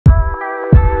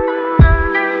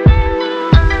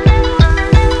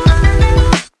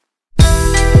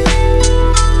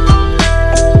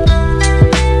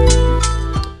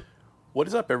What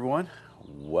is up, everyone?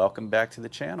 Welcome back to the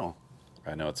channel.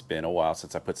 I know it's been a while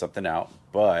since I put something out,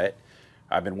 but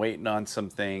I've been waiting on some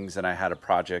things and I had a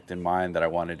project in mind that I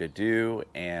wanted to do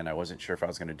and I wasn't sure if I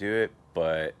was going to do it,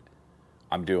 but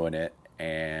I'm doing it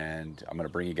and I'm going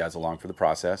to bring you guys along for the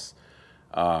process.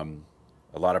 A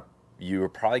lot of you are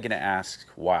probably going to ask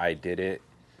why I did it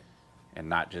and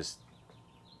not just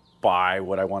buy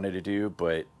what I wanted to do,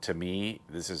 but to me,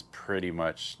 this is pretty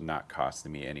much not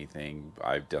costing me anything.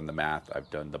 I've done the math, I've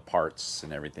done the parts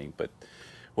and everything, but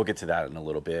we'll get to that in a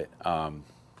little bit.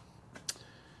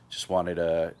 Just wanted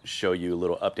to show you a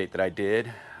little update that I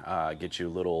did, get you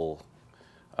a little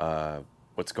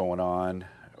what's going on,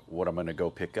 what I'm gonna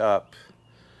go pick up,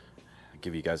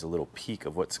 give you guys a little peek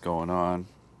of what's going on.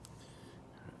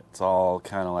 It's all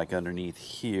kind of like underneath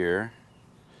here.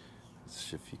 Let's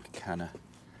see if you can kind of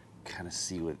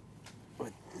see what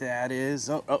that is.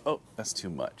 Oh, that's too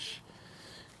much.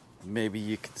 Maybe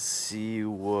you can see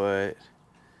what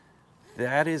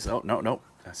that is. Oh, no,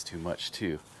 that's too much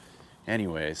too.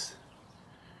 Anyways,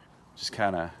 just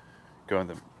kind of go in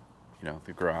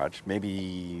the garage.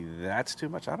 Maybe that's too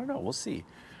much. I don't know. We'll see.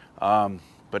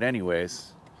 But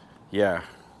anyways, yeah.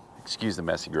 Excuse the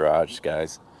messy garage,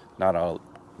 guys. Not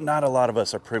a lot of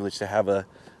us are privileged to have a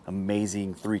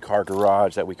amazing 3-car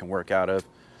garage that we can work out of.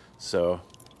 So,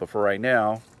 but for right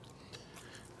now,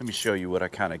 let me show you what I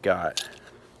kind of got.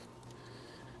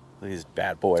 Look at this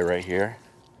bad boy right here.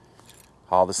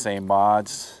 All the same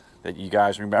mods that you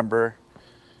guys remember.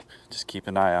 Just keep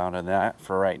an eye out on that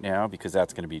for right now because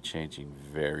that's going to be changing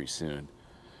very soon.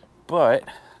 But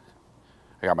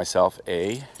I got myself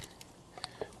a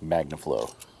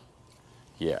MagnaFlow.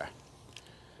 Yeah.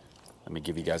 Let me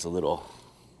give you guys a little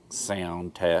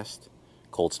sound test.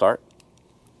 Cold start.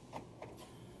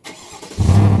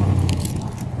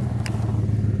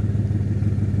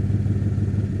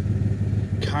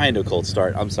 Kind of cold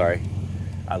start. I'm sorry.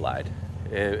 I lied.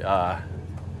 I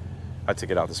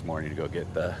took it out this morning to go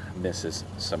get the missus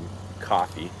some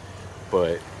coffee.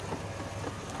 But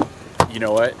you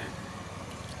know what?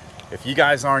 If you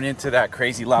guys aren't into that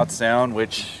crazy loud sound,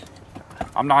 which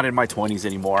I'm not in my 20s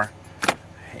anymore,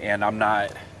 and I'm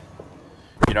not,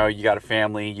 you got a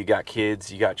family, you got kids,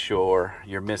 you got your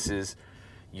missus,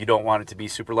 you don't want it to be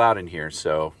super loud in here.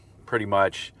 So pretty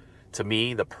much, to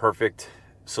me, the perfect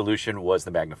solution was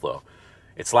the MagnaFlow.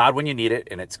 It's loud when you need it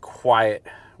and it's quiet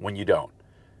when you don't.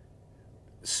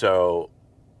 So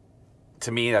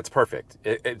to me, that's perfect.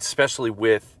 Especially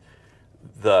with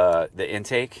the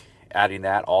intake, adding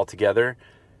that all together,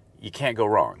 you can't go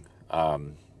wrong.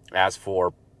 As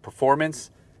for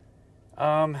performance,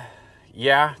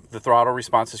 yeah, the throttle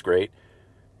response is great,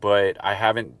 but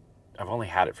I've only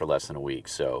had it for less than a week.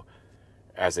 So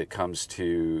as it comes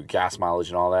to gas mileage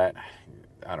and all that,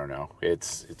 I don't know.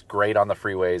 It's great on the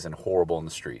freeways and horrible in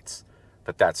the streets.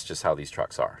 But that's just how these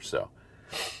trucks are. So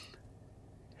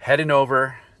heading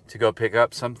over to go pick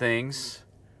up some things.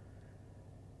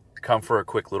 Come for a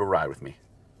quick little ride with me.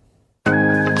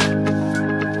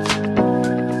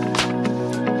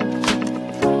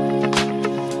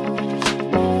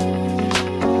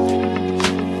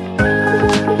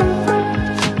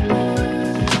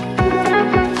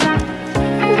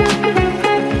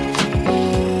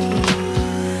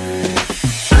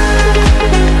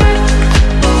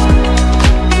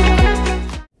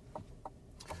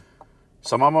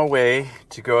 So I'm on my way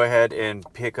to go ahead and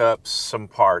pick up some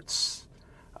parts.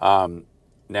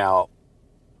 Now,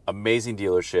 amazing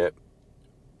dealership.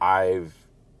 I've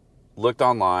looked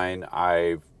online.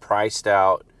 I've priced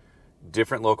out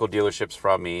different local dealerships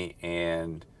from me.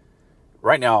 And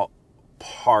right now,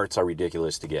 parts are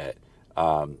ridiculous to get.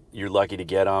 You're lucky to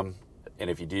get them. And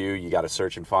if you do, you got to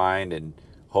search and find. And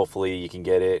hopefully you can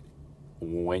get it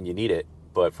when you need it.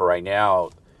 But for right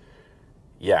now,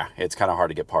 yeah, it's kind of hard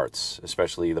to get parts,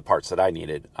 especially the parts that I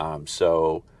needed.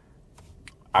 So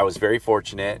I was very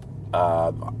fortunate.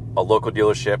 A local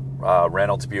dealership,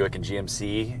 Reynolds, Buick, and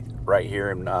GMC right here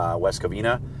in West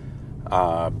Covina,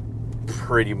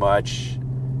 pretty much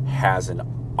has an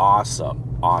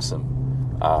awesome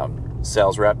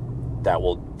sales rep that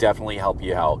will definitely help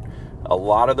you out. A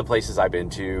lot of the places I've been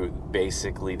to,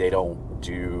 basically, they don't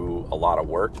do a lot of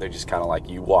work. They're just kind of like,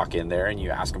 you walk in there and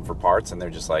you ask them for parts, and they're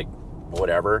just like,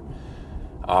 whatever.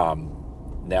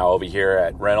 Now over here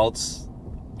at Reynolds,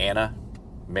 Anna,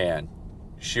 man,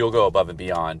 she'll go above and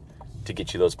beyond to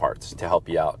get you those parts, to help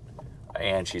you out.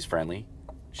 And she's friendly.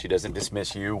 She doesn't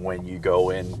dismiss you when you go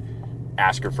and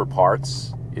ask her for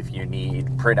parts. If you need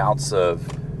printouts of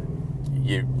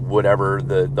whatever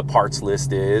the parts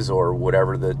list is, or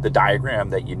whatever the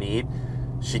diagram that you need,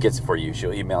 she gets it for you.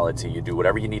 She'll email it to you, do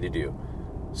whatever you need to do.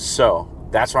 So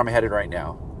that's where I'm headed right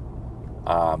now.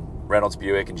 Reynolds,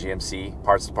 Buick, and GMC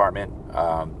parts department.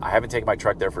 I haven't taken my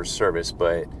truck there for service,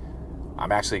 but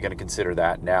I'm actually going to consider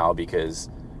that now because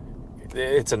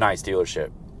it's a nice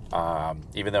dealership.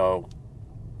 Even though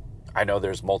I know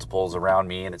there's multiples around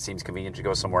me and it seems convenient to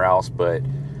go somewhere else, but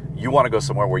you want to go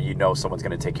somewhere where you know someone's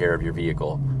going to take care of your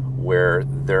vehicle, where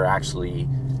they're actually,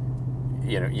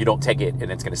 you don't take it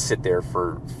and it's going to sit there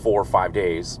for 4 or 5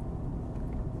 days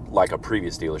like a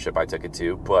previous dealership I took it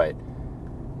to. But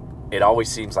it always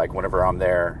seems like whenever I'm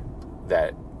there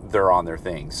that they're on their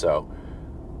thing. So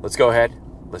let's go ahead,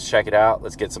 let's check it out,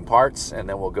 let's get some parts, and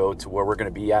then we'll go to where we're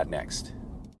going to be at next.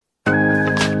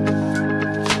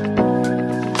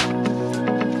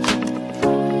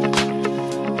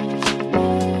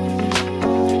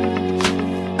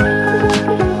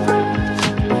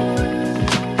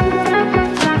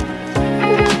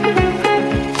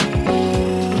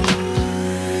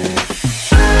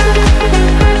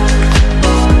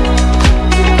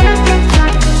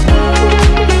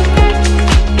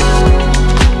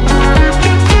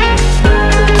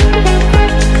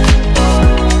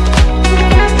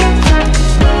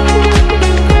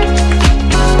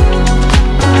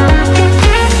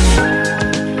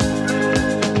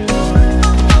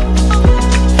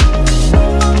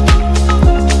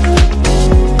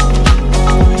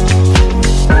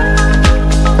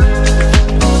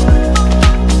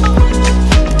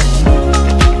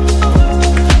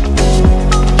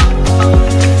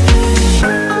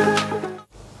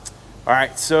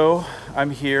 So I'm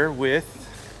here with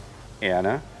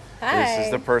Anna. Hi. This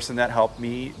is the person that helped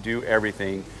me do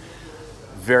everything.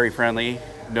 Very friendly,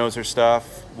 knows her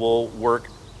stuff, will work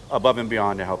above and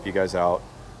beyond to help you guys out.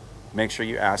 Make sure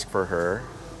you ask for her.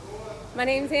 My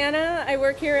name's Anna. I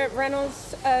work here at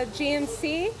Reynolds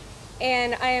GMC,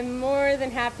 and I am more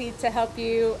than happy to help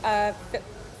you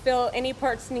fill any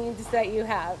parts needs that you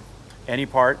have. Any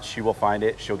part, she will find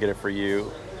it. She'll get it for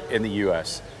you in the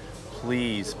U.S.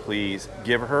 Please, please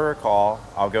give her a call.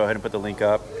 I'll go ahead and put the link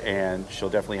up, and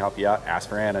she'll definitely help you out. Ask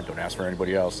for Anna. Don't ask for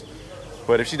anybody else.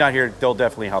 But if she's not here, they'll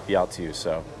definitely help you out too.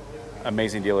 So,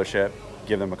 amazing dealership.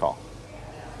 Give them a call.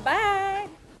 Bye.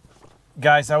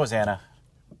 Guys, that was Anna.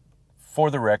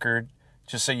 For the record,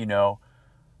 just so you know,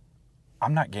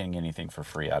 I'm not getting anything for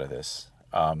free out of this.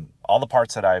 All the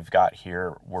parts that I've got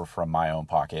here were from my own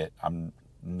pocket.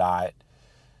 They're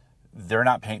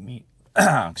not paying me.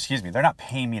 Excuse me, they're not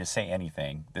paying me to say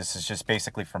anything. This is just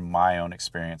basically from my own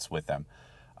experience with them.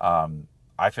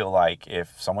 I feel like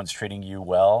if someone's treating you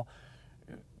well,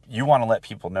 you want to let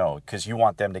people know because you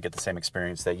want them to get the same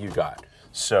experience that you got.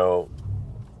 So,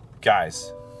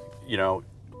 guys,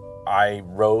 I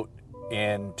wrote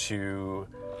into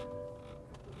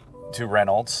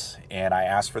Reynolds and I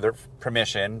asked for their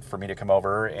permission for me to come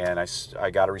over, and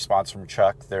I got a response from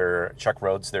Chuck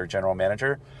Rhodes, their general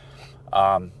manager.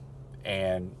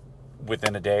 And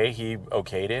within a day, he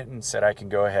okayed it and said I can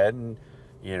go ahead and,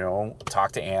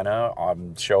 talk to Anna,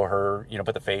 show her,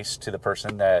 put the face to the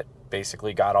person that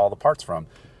basically got all the parts from.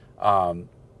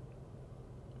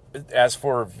 As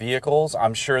for vehicles,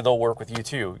 I'm sure they'll work with you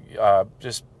too.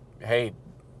 Just, hey,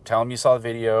 tell them you saw the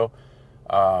video.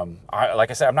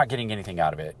 Like I said, I'm not getting anything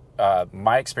out of it.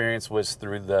 My experience was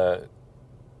through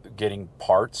getting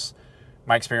parts.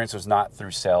 My experience was not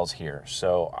through sales here.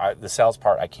 So the sales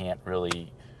part I can't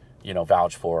really,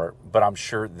 vouch for, but I'm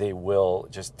sure they will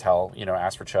just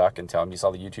ask for Chuck and tell him you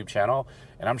saw the YouTube channel,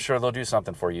 and I'm sure they'll do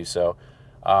something for you. So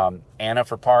Anna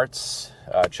for parts,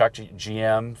 Chuck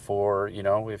GM for,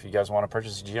 if you guys want to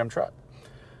purchase a GM truck.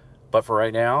 But for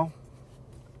right now,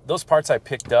 those parts I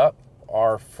picked up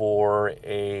are for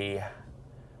a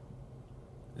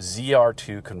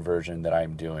ZR2 conversion that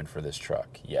I'm doing for this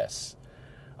truck. Yes.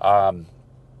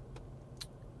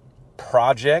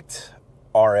 Project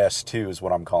RS2 is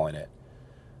what I'm calling it.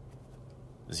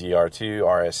 ZR2,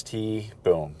 RST,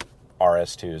 boom.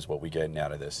 RS2 is what we getting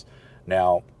out of this.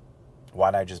 Now,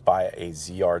 why not just buy a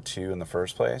ZR2 in the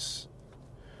first place?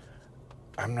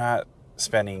 I'm not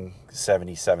spending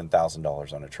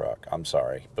 $77,000 on a truck. I'm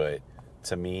sorry, but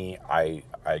to me, I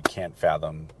can't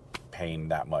fathom paying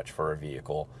that much for a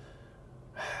vehicle.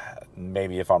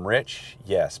 Maybe if I'm rich,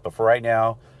 yes. But for right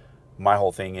now, my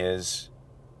whole thing is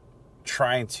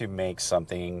trying to make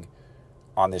something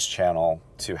on this channel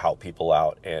to help people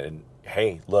out. And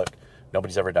hey, look,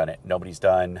 nobody's ever done it. Nobody's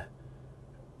done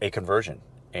a conversion.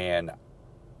 And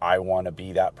I want to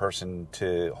be that person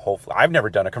to hopefully, I've never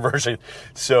done a conversion.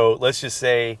 So let's just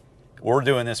say we're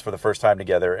doing this for the first time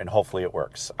together and hopefully it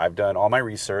works. I've done all my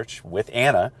research with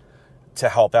Anna to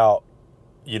help out.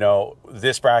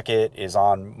 This bracket is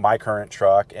on my current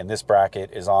truck and this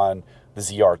bracket is on the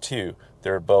ZR2.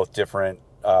 They're both different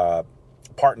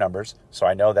part numbers, so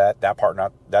I know that that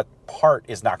part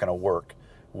is not going to work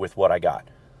with what I got.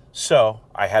 So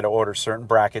I had to order certain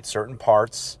brackets, certain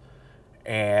parts,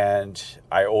 and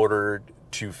I ordered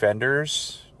 2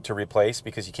 fenders to replace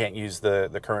because you can't use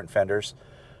the current fenders.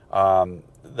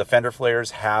 The fender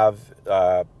flares have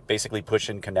basically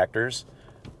push-in connectors.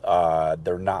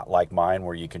 They're not like mine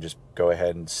where you can just go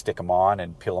ahead and stick them on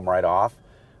and peel them right off.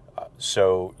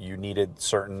 So you needed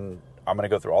certain, I'm going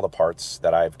to go through all the parts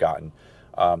that I've gotten.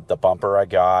 The bumper I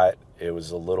got, it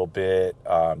was a little bit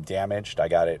damaged. I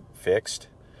got it fixed.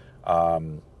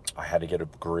 I had to get a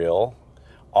grill.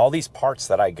 All these parts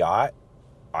that I got,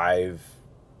 I've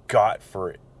got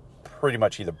for pretty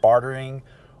much either bartering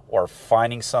or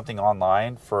finding something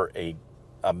online for a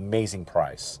amazing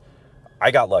price.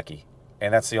 I got lucky,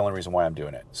 and that's the only reason why I'm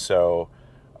doing it. So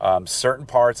certain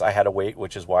parts I had to wait,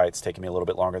 which is why it's taking me a little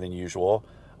bit longer than usual.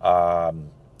 I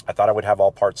thought I would have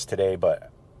all parts today,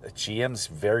 but GM's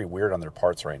very weird on their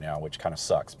parts right now, which kind of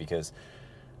sucks because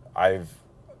I've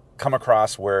come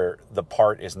across where the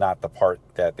part is not the part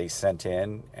that they sent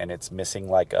in, and it's missing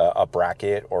like a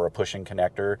bracket or a push-in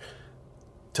connector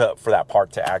for that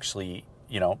part to actually,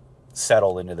 you know,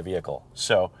 settle into the vehicle.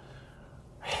 So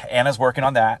Anna's working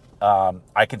on that.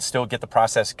 I can still get the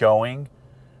process going.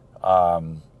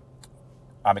 I'm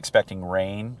expecting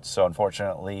rain, so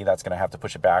unfortunately that's going to have to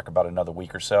push it back about another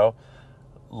week or so.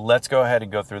 Let's go ahead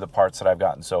and go through the parts that I've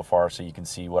gotten so far so you can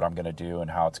see what I'm going to do and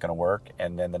how it's going to work.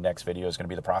 And then the next video is going to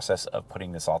be the process of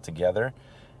putting this all together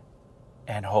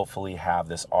and hopefully have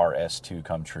this RS2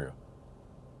 come true.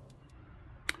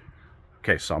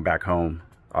 Okay, so I'm back home.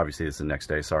 Obviously, it's the next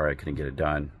day. Sorry I couldn't get it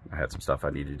done. I had some stuff I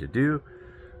needed to do.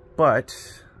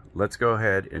 But let's go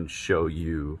ahead and show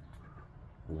you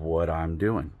what I'm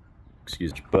doing.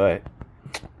 Excuse me, but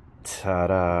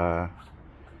ta-da.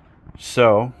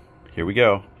 So here we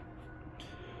go.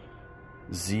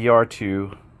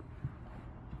 ZR2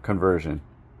 conversion.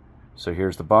 So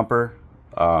here's the bumper.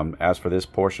 As for this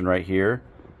portion right here,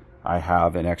 I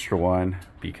have an extra one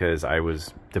because I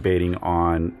was debating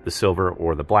on the silver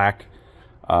or the black.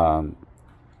 I'm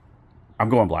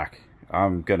going black.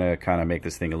 I'm gonna kind of make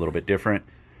this thing a little bit different.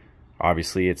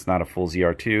 Obviously it's not a full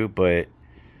ZR2, but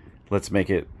let's make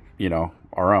it, you know,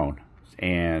 our own.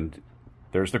 And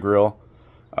there's the grill.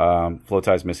 Flow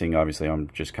tie's missing, obviously. I'm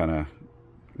just kind of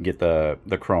get the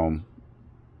chrome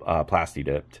plasti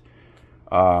dipped.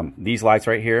 These lights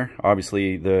right here,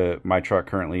 obviously my truck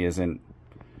currently isn't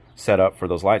set up for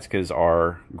those lights because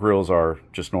our grills are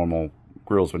just normal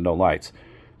grills with no lights.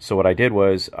 So what I did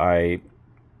was I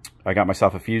got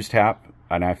myself a fuse tap,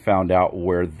 and I found out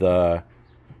where the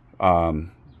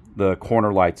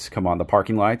corner lights come on, the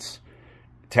parking lights.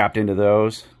 Tapped into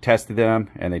those, tested them,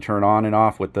 and they turn on and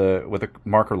off with the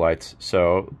marker lights.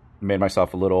 So made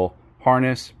myself a little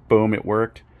harness. Boom, it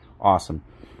worked. Awesome.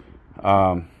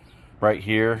 Right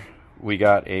here we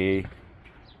got a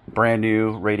brand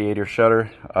new radiator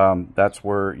shutter. That's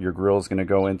where your grill is going to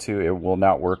go into. It will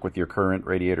not work with your current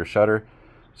radiator shutter,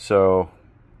 so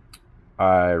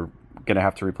I'm gonna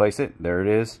have to replace it. There it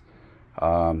is.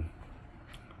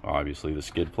 Obviously the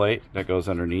skid plate that goes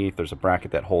underneath, there's a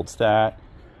bracket that holds that.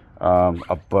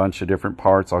 A bunch of different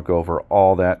parts. I'll go over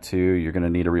all that too. You're going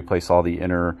to need to replace all the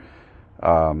inner,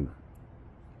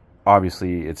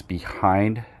 obviously it's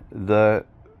behind the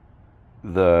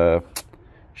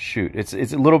shoot. It's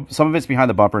a little, some of it's behind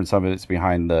the bumper and some of it's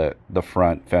behind the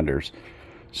front fenders.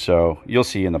 So you'll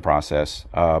see in the process,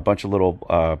 a bunch of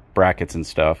little brackets and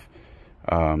stuff.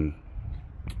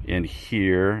 In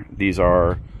here, these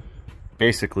are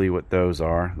basically what those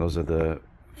are. Those are the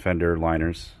fender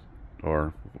liners,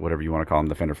 or whatever you want to call them,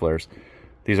 the fender flares.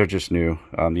 These are just new.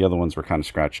 The other ones were kind of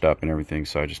scratched up and everything,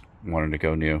 so I just wanted to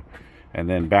go new. And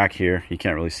then back here, you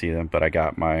can't really see them, but I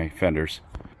got my fenders.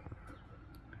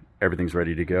 Everything's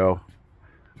ready to go.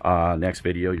 Next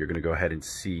video, you're going to go ahead and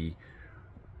see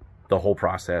the whole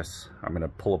process. I'm going to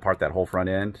pull apart that whole front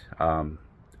end,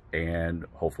 and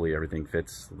hopefully everything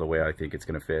fits the way I think it's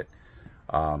going to fit.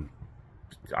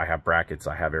 I have brackets.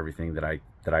 I have everything that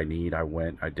I need.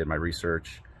 I did my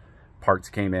research. Parts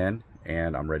came in,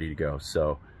 and I'm ready to go.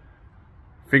 So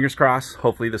fingers crossed,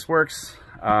 hopefully this works.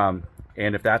 And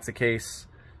if that's the case,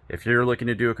 if you're looking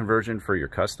to do a conversion for your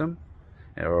custom,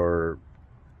 or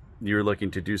you're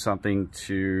looking to do something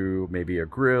to maybe a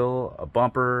grill, a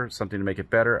bumper, something to make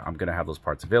it better, I'm gonna have those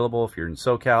parts available. If you're in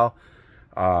SoCal,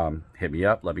 hit me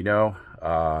up, let me know.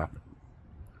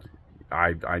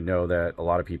 I know that a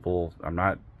lot of people, I'm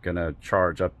not gonna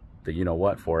charge up the you know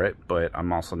what for it, but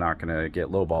I'm also not gonna get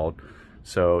lowballed.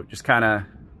 So just kind of,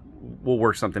 we'll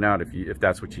work something out if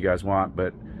that's what you guys want.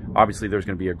 But Obviously, there's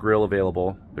going to be a grill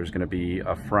available. There's going to be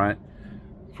a front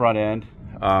end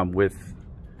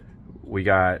we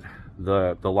got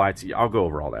the lights. I'll go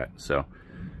over all that. So,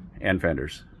 and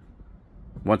fenders.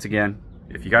 Once again,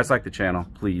 if you guys like the channel,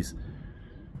 please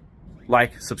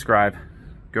like, subscribe,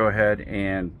 go ahead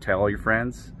and tell all your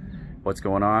friends what's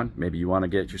going on. Maybe you want to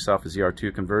get yourself a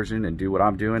ZR2 conversion and do what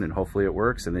I'm doing, and hopefully it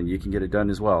works, and then you can get it done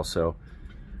as well. So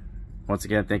once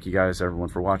again, thank you guys, everyone,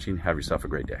 for watching. Have yourself a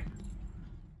great day.